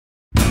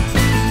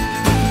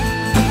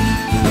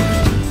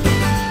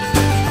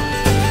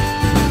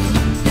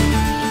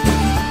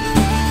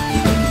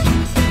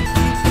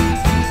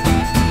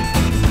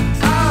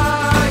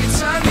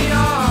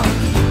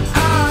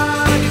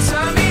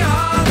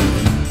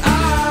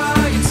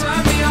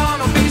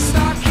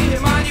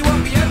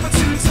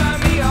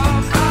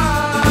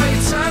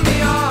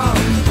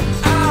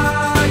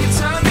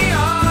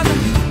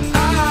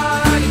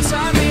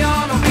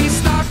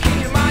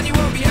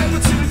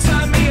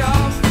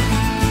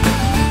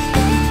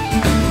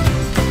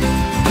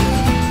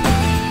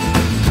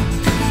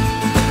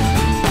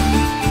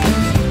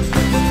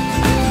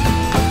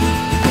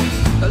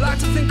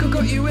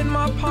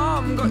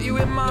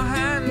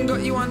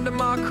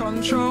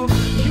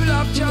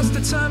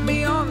turn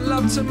me on,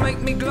 love to make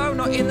me glow,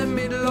 not in the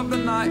middle of the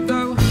night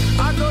though.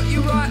 I got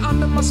you right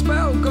under my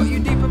spell, got you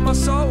deep in my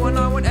soul, and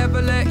I won't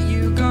ever let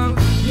you go.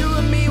 You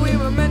and me, we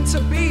were meant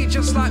to be,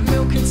 just like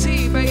milk and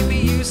tea, baby,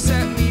 you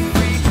set me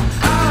free.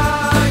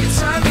 Ah, you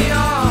turn me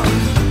on.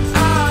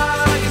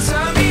 Ah, you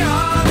turn me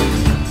on.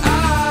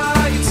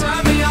 Ah, you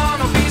turn me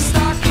on. I'll be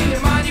stuck in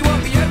your mind, you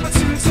won't be able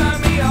to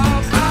turn me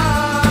off.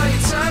 Ah, you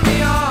turn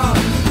me on.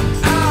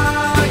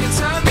 Ah, you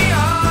turn me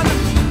on.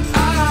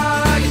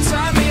 Ah, you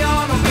turn me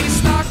on. I'll be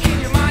stuck in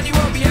your mind, you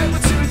won't be able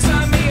to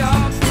turn me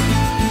off.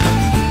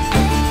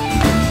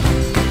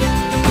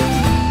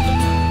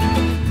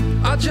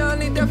 Our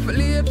journey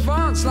definitely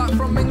advanced, like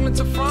from England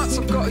to France.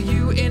 I've got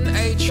you in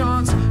a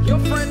trance. Your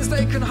friends,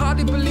 they can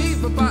hardly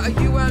believe about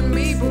you and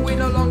me, but we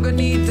no longer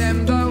need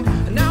them though.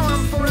 And now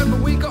and forever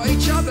we got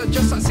each other,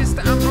 just like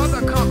sister and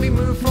brother, can't be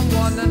moved from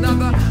one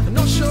another. I'm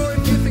not sure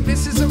if you think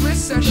this is a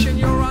recession,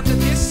 you're under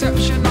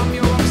deception.